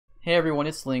Hey everyone,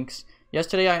 it's Lynx.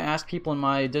 Yesterday I asked people in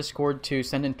my Discord to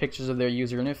send in pictures of their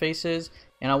user interfaces,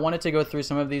 and I wanted to go through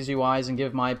some of these UIs and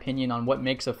give my opinion on what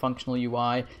makes a functional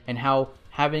UI and how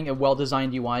having a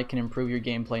well-designed UI can improve your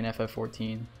gameplay in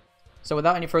FF14. So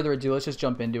without any further ado, let's just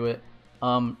jump into it.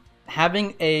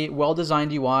 Having a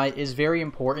well-designed UI is very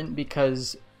important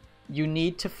because you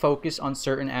need to focus on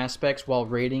certain aspects while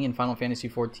raiding in Final Fantasy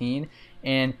XIV,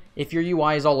 and if your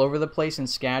UI is all over the place and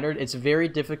scattered, it's very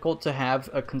difficult to have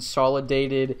a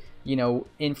consolidated,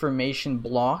 information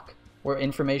block or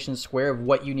information square of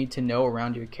what you need to know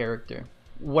around your character.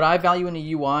 What I value in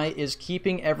a UI is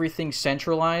keeping everything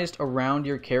centralized around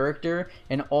your character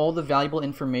and all the valuable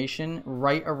information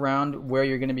right around where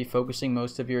you're going to be focusing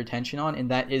most of your attention on, and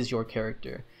that is your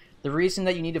character. The reason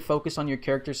that you need to focus on your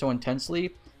character so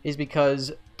intensely is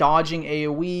because dodging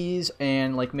AoEs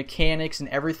and mechanics and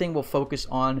everything will focus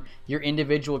on your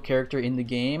individual character in the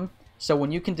game. So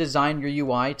when you can design your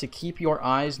UI to keep your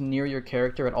eyes near your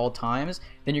character at all times,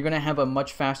 then you're going to have a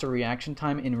much faster reaction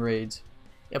time in raids.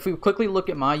 If we quickly look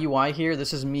at my UI here,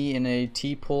 this is me in a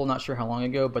T-pull, not sure how long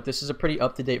ago, but this is a pretty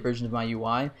up-to-date version of my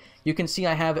UI. You can see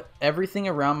I have everything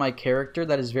around my character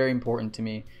that is very important to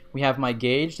me. We have my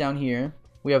gauge down here.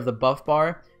 We have the buff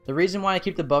bar. The reason why I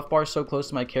keep the buff bar so close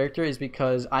to my character is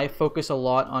because I focus a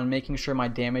lot on making sure my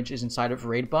damage is inside of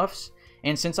raid buffs,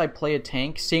 and since I play a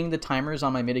tank, seeing the timers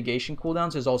on my mitigation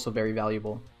cooldowns is also very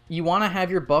valuable. You want to have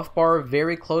your buff bar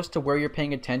very close to where you're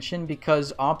paying attention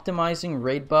because optimizing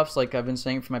raid buffs, like I've been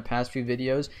saying for my past few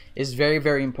videos, is very,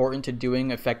 very important to doing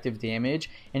effective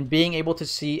damage, and being able to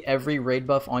see every raid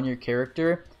buff on your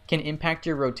character can impact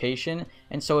your rotation.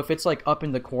 And so if it's up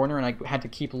in the corner and I had to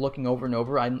keep looking over and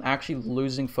over, I'm actually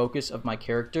losing focus of my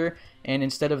character, and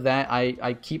instead of that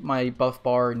I keep my buff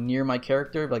bar near my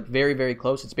character, very, very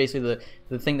close. It's basically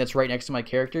the thing that's right next to my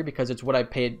character because it's what I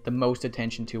paid the most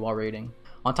attention to while raiding.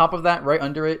 On top of that, right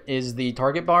under it is the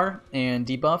target bar and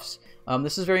debuffs.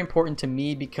 This is very important to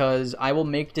me because I will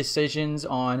make decisions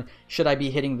on should I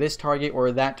be hitting this target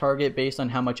or that target based on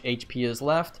how much HP is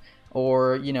left,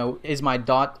 or is my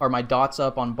dots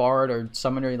up on Bard or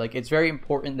Summoner. It's very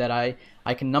important that I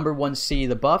can, number one, see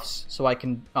the buffs so I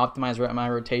can optimize my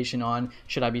rotation on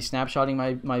should I be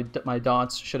snapshotting my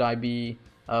dots, should I be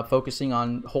focusing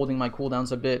on holding my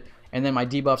cooldowns a bit, and then my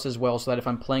debuffs as well, so that if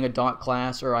I'm playing a dot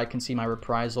class, or I can see my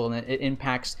reprisal, and it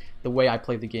impacts the way I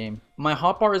play the game. My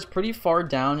hotbar is pretty far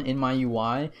down in my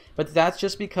UI, but that's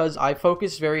just because I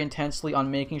focus very intensely on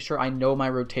making sure I know my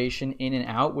rotation in and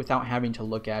out without having to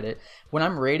look at it. When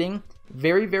I'm raiding,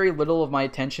 very, very little of my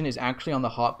attention is actually on the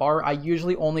hotbar. I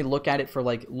usually only look at it for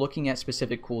looking at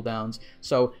specific cooldowns.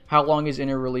 So how long is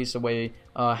inner release away?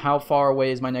 How far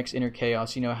away is my next inner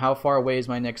chaos? How far away is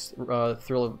my next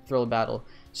thrill of battle?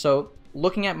 So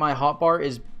looking at my hotbar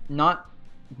is not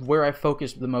where I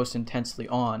focus the most intensely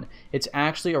on. It's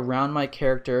actually around my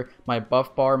character, my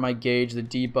buff bar, my gauge, the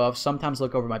debuff. Sometimes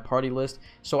look over my party list.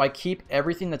 So I keep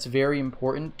everything that's very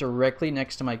important directly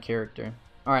next to my character.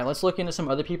 Alright, let's look into some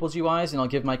other people's UIs, and I'll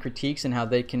give my critiques and how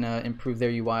they can improve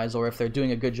their UIs, or if they're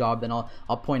doing a good job, then I'll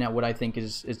point out what I think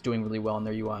is doing really well in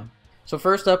their UI. So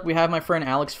first up, we have my friend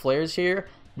Alex Flares here.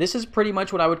 This is pretty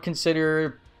much what I would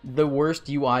consider the worst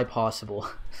UI possible.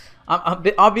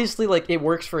 Obviously, it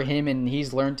works for him and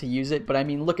he's learned to use it, but I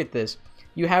mean, look at this.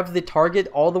 You have the target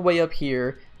all the way up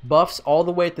here, buffs all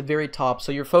the way at the very top,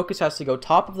 so your focus has to go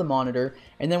top of the monitor,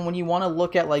 and then when you want to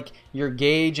look at your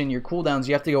gauge and your cooldowns,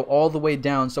 you have to go all the way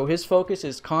down, so his focus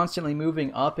is constantly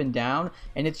moving up and down,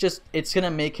 and it's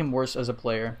gonna make him worse as a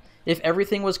player. If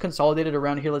everything was consolidated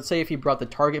around here, let's say if you brought the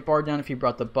target bar down, if you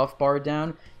brought the buff bar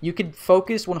down, you could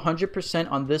focus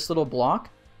 100% on this little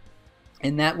block,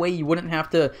 and that way you wouldn't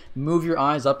have to move your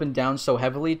eyes up and down so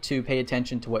heavily to pay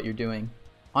attention to what you're doing.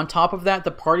 On top of that,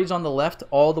 the party's on the left,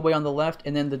 all the way on the left,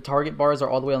 and then the target bars are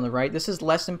all the way on the right. This is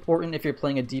less important if you're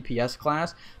playing a DPS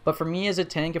class, but for me as a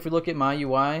tank, if we look at my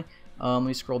UI, let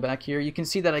me scroll back here, you can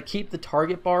see that I keep the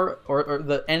target bar or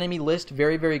the enemy list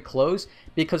very, very close,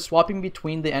 because swapping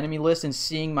between the enemy list and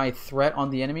seeing my threat on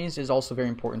the enemies is also very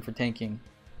important for tanking.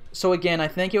 So again, I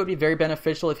think it would be very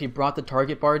beneficial if he brought the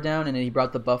target bar down and then he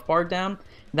brought the buff bar down.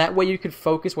 That way you could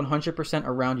focus 100%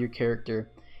 around your character.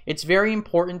 It's very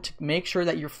important to make sure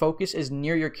that your focus is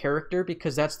near your character,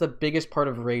 because that's the biggest part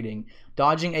of raiding.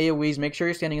 Dodging AoEs, make sure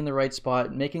you're standing in the right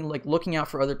spot, looking out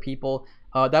for other people.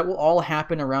 That will all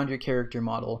happen around your character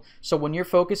model. So when your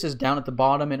focus is down at the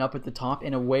bottom and up at the top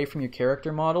and away from your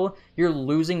character model, you're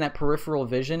losing that peripheral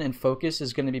vision, and focus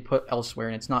is going to be put elsewhere,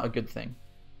 and it's not a good thing.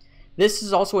 This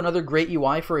is also another great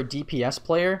UI for a DPS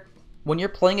player. When you're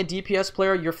playing a DPS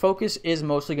player, your focus is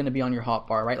mostly going to be on your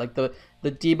hotbar, right? The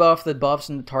debuff, the buffs,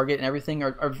 and the target and everything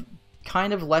are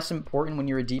kind of less important when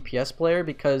you're a DPS player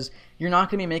because you're not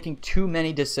going to be making too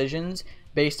many decisions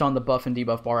based on the buff and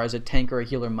debuff bar as a tank or a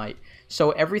healer might.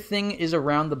 So everything is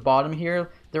around the bottom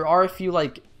here. There are a few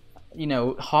like, you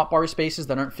know, hotbar spaces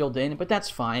that aren't filled in, but that's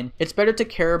fine. It's better to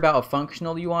care about a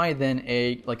functional UI than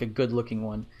a good looking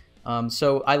one.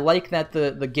 So I like that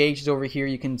the gauge is over here.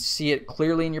 You can see it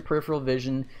clearly in your peripheral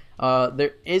vision.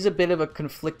 There is a bit of a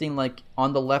conflicting, like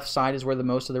on the left side is where the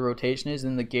most of the rotation is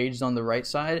and the gauge is on the right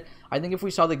side. I think if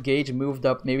we saw the gauge moved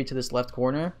up maybe to this left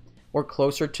corner or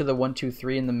closer to the 1, 2,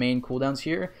 3 in the main cooldowns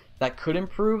here, that could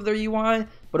improve their UI,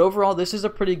 but overall this is a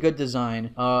pretty good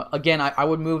design. Again, I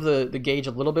would move the gauge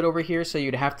a little bit over here, so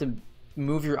you'd have to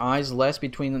move your eyes less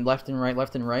between left and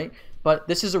right, but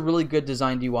this is a really good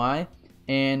designed UI,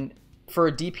 and for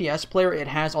a DPS player it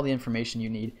has all the information you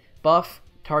need. Buff,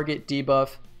 target,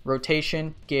 debuff,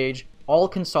 rotation, gauge, all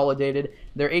consolidated.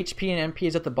 Their HP and MP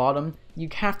is at the bottom. You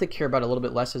have to care about it a little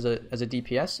bit less as a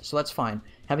DPS, so that's fine.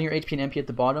 Having your HP and MP at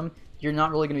the bottom, you're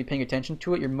not really going to be paying attention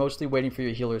to it. You're mostly waiting for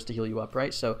your healers to heal you up,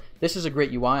 right? So this is a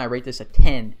great UI. I rate this a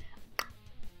 10.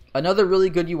 Another really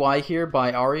good UI here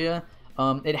by Aria.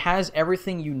 It has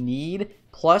everything you need,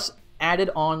 plus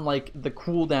added on like the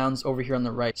cooldowns over here on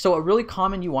the right. So a really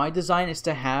common UI design is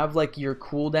to have like your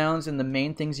cooldowns and the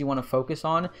main things you want to focus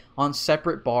on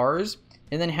separate bars,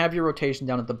 and then have your rotation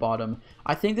down at the bottom.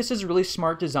 I think this is a really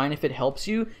smart design if it helps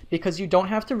you, because you don't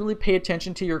have to really pay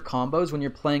attention to your combos when you're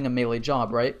playing a melee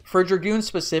job, right? For Dragoons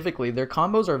specifically, their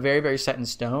combos are very, very set in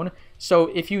stone. So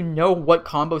if you know what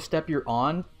combo step you're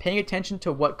on, paying attention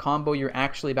to what combo you're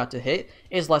actually about to hit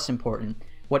is less important.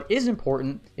 What is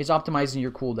important is optimizing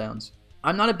your cooldowns.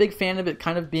 I'm not a big fan of it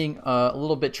kind of being a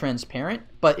little bit transparent,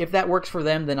 but if that works for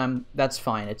them, then that's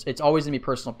fine. It's always gonna be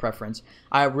personal preference.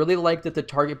 I really like that the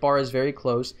target bar is very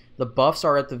close. The buffs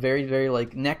are at the very, very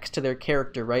like next to their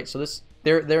character, right? So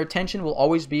their attention will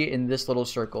always be in this little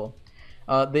circle.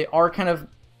 They are kind of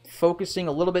focusing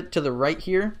a little bit to the right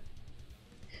here,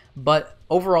 but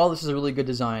overall this is a really good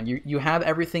design. You have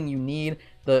everything you need.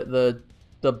 The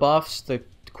buffs, the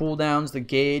cooldowns, the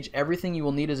gauge, everything you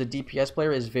will need as a DPS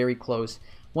player is very close.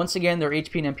 Once again, their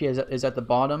HP and MP is at the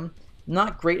bottom.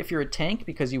 Not great if you're a tank,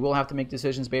 because you will have to make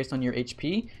decisions based on your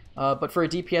HP, but for a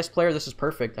DPS player this is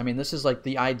perfect. I mean, this is like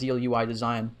the ideal UI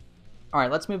design.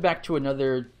 Alright, let's move back to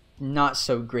another not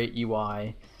so great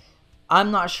UI.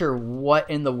 I'm not sure what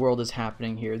in the world is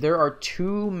happening here. There are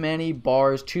too many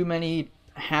bars, too many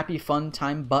happy fun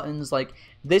time buttons. Like,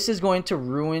 this is going to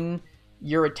ruin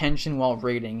your attention while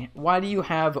raiding. Why do you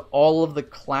have all of the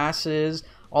classes,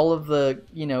 all of the,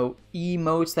 you know,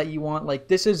 emotes that you want? Like,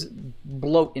 this is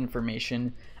bloat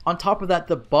information. On top of that,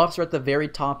 the buffs are at the very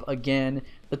top again.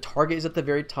 The target is at the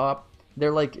very top.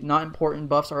 They're like not important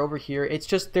buffs are over here. It's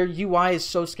just their UI is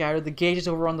so scattered. The gauge is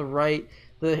over on the right.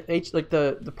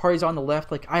 The party's on the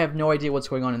left. Like, I have no idea what's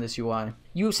going on in this UI.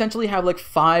 You essentially have like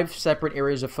 5 separate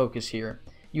areas of focus here.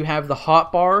 You have the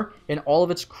hotbar and all of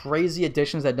its crazy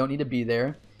additions that don't need to be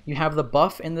there. You have the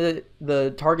buff and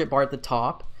the target bar at the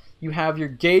top. You have your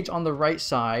gauge on the right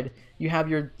side. You have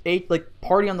your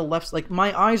party on the left. Like,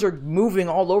 my eyes are moving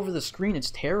all over the screen. It's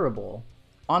terrible.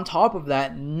 On top of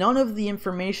that, none of the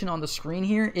information on the screen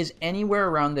here is anywhere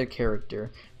around their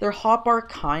character. Their hotbar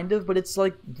kind of, but it's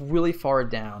like really far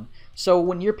down. So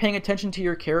when you're paying attention to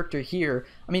your character here,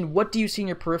 I mean, what do you see in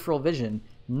your peripheral vision?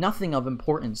 Nothing of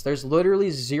importance. There's literally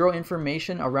zero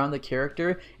information around the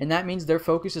character, and that means their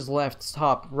focus is left,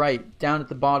 top, right, down at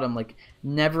the bottom, like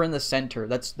never in the center.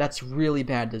 That's really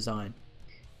bad design.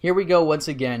 Here we go once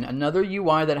again, another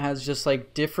UI that has just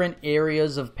like different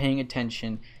areas of paying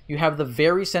attention. You have the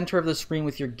very center of the screen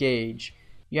with your gauge.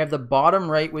 You have the bottom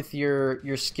right with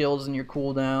your skills and your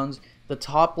cooldowns. The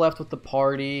top left with the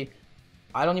party.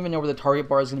 I don't even know where the target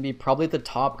bar is going to be. Probably at the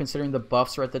top, considering the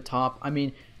buffs are at the top. I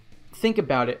mean, think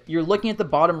about it. You're looking at the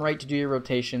bottom right to do your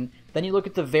rotation. Then you look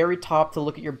at the very top to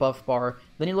look at your buff bar.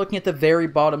 Then you're looking at the very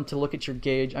bottom to look at your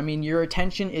gauge. I mean, your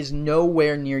attention is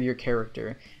nowhere near your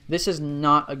character. This is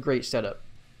not a great setup.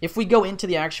 If we go into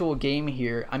the actual game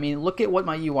here, I mean, look at what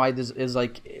my UI is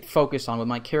like focused on when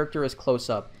my character is close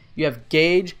up. You have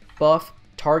gauge, buff,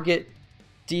 target,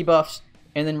 debuffs,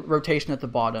 and then rotation at the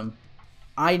bottom.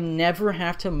 I never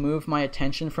have to move my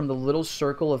attention from the little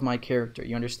circle of my character.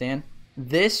 You understand?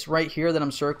 This right here that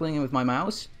I'm circling with my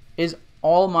mouse is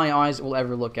all my eyes will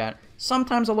ever look at.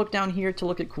 Sometimes I'll look down here to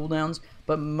look at cooldowns,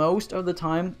 but most of the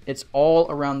time it's all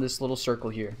around this little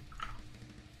circle here.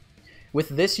 With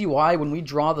this UI, when we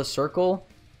draw the circle,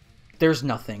 there's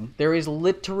nothing. There is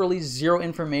literally zero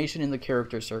information in the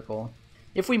character circle.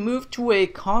 If we move to a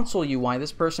console UI,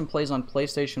 this person plays on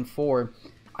PlayStation 4,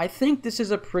 I think this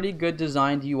is a pretty good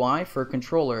designed UI for a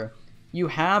controller. you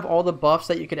have all the buffs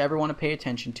that you could ever want to pay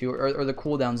attention to, or the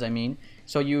cooldowns, I mean.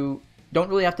 So you don't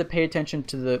really have to pay attention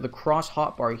to the cross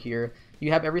hotbar here.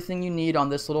 You have everything you need on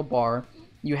this little bar.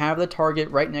 You have the target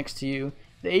right next to you.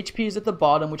 The HP is at the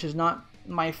bottom, which is not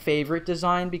my favorite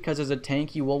design because as a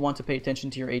tank you will want to pay attention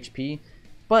to your HP,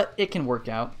 but it can work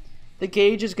out. The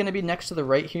gauge is going to be next to the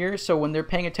right here, so when they're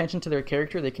paying attention to their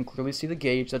character, they can clearly see the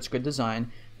gauge. That's good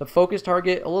design. The focus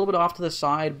target, a little bit off to the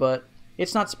side, but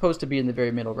it's not supposed to be in the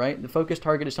very middle, right? The focus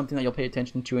target is something that you'll pay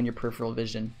attention to in your peripheral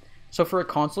vision. So for a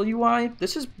console UI,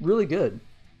 this is really good.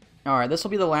 Alright, this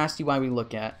will be the last UI we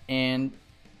look at, and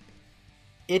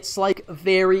it's like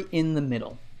very in the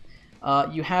middle.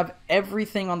 You have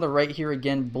everything on the right here,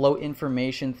 again, below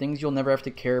information, things you'll never have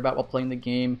to care about while playing the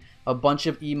game, a bunch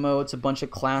of emotes, a bunch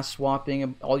of class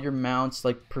swapping, all your mounts,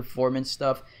 like performance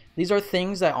stuff. These are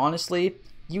things that honestly,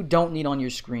 you don't need on your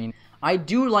screen. I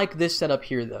do like this setup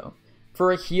here though.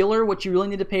 For a healer, what you really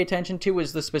need to pay attention to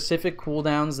is the specific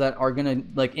cooldowns that are going to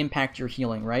like impact your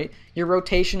healing, right? Your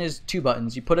rotation is 2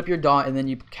 buttons. You put up your dot and then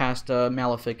you cast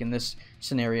Malefic in this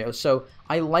scenario. So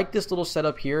I like this little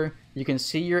setup here. You can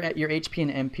see your HP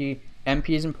and MP. MP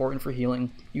is important for healing.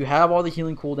 You have all the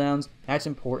healing cooldowns. That's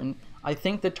important. I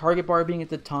think the target bar being at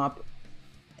the top,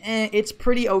 it's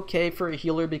pretty okay for a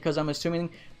healer because I'm assuming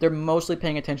they're mostly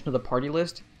paying attention to the party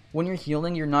list. When you're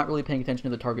healing, you're not really paying attention to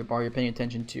the target bar, you're paying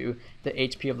attention to the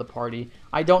HP of the party.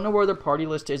 I don't know where the party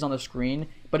list is on the screen,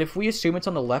 but if we assume it's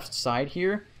on the left side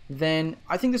here, then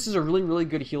I think this is a really, really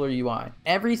good healer UI.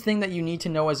 Everything that you need to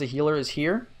know as a healer is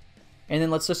here, and then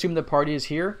let's assume the party is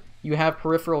here. You have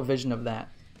peripheral vision of that.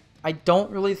 I don't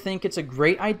really think it's a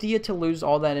great idea to lose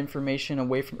all that information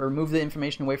away from, or move the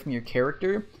information away from your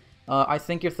character. I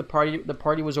think if the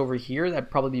party was over here, that'd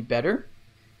probably be better.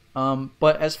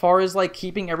 But as far as like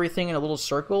keeping everything in a little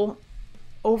circle,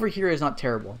 over here is not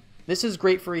terrible. This is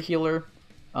great for a healer.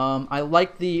 I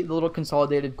like the little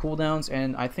consolidated cooldowns,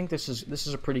 and I think this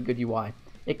is a pretty good UI.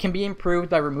 It can be improved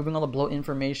by removing all the bloat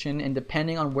information, and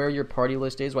depending on where your party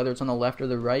list is, whether it's on the left or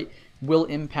the right, will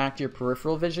impact your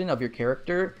peripheral vision of your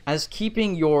character, as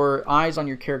keeping your eyes on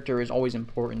your character is always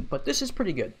important. But this is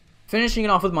pretty good. Finishing it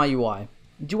off with my UI.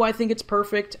 Do I think it's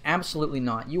perfect? Absolutely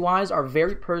not. UIs are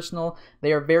very personal,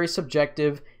 they are very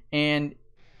subjective, and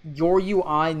your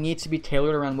UI needs to be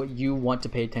tailored around what you want to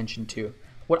pay attention to.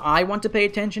 What I want to pay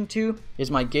attention to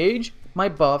is my gauge, my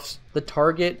buffs, the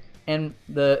target, and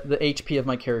the HP of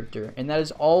my character. And that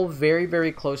is all very,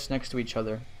 very close next to each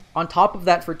other. On top of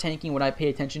that, for tanking, what I pay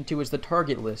attention to is the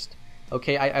target list.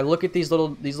 Okay, I look at these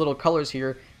little colors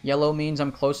here. Yellow means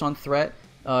I'm close on threat.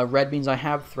 Red means I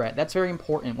have threat. That's very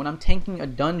important. When I'm tanking a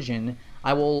dungeon,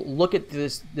 I will look at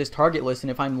this target list,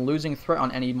 and if I'm losing threat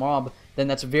on any mob, then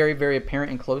that's very, very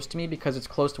apparent and close to me because it's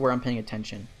close to where I'm paying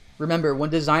attention. Remember, when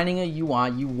designing a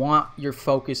UI, you want your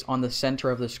focus on the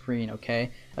center of the screen, okay?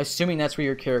 Assuming that's where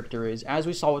your character is. As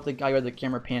we saw with the guy who had the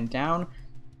camera panned down,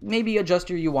 maybe adjust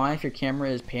your UI if your camera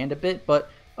is panned a bit,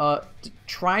 but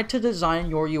try to design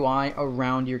your UI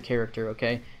around your character,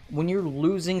 okay? When you're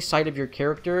losing sight of your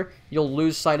character, you'll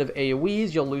lose sight of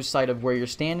AoEs, you'll lose sight of where you're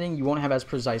standing, you won't have as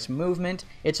precise movement.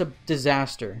 It's a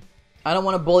disaster. I don't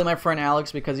want to bully my friend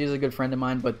Alex because he's a good friend of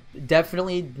mine, but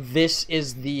definitely this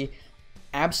is the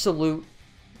absolute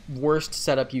worst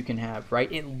setup you can have, right?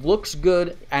 It looks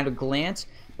good at a glance,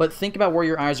 but think about where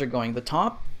your eyes are going. The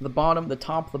top, the bottom, the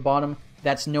top, the bottom,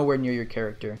 that's nowhere near your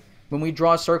character. When we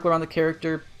draw a circle around the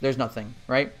character, there's nothing,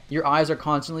 right? Your eyes are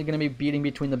constantly going to be beating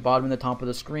between the bottom and the top of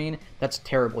the screen. That's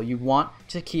terrible. You want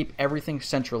to keep everything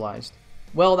centralized.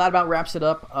 Well, that about wraps it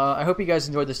up. I hope you guys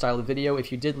enjoyed this style of video.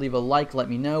 If you did, leave a like, let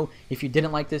me know. If you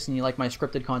didn't like this and you like my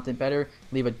scripted content better,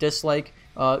 leave a dislike.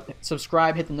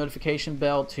 Subscribe, hit the notification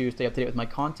bell to stay up to date with my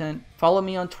content. Follow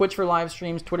me on Twitch for live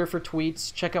streams, Twitter for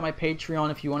tweets. Check out my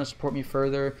Patreon if you want to support me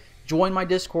further. Join my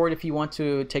Discord if you want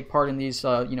to take part in these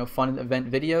fun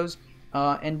event videos.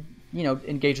 And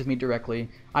engage with me directly.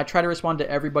 I try to respond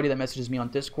to everybody that messages me on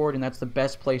Discord, and that's the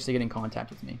best place to get in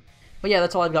contact with me. But yeah,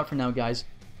 that's all I've got for now, guys.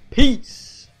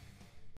 Peace!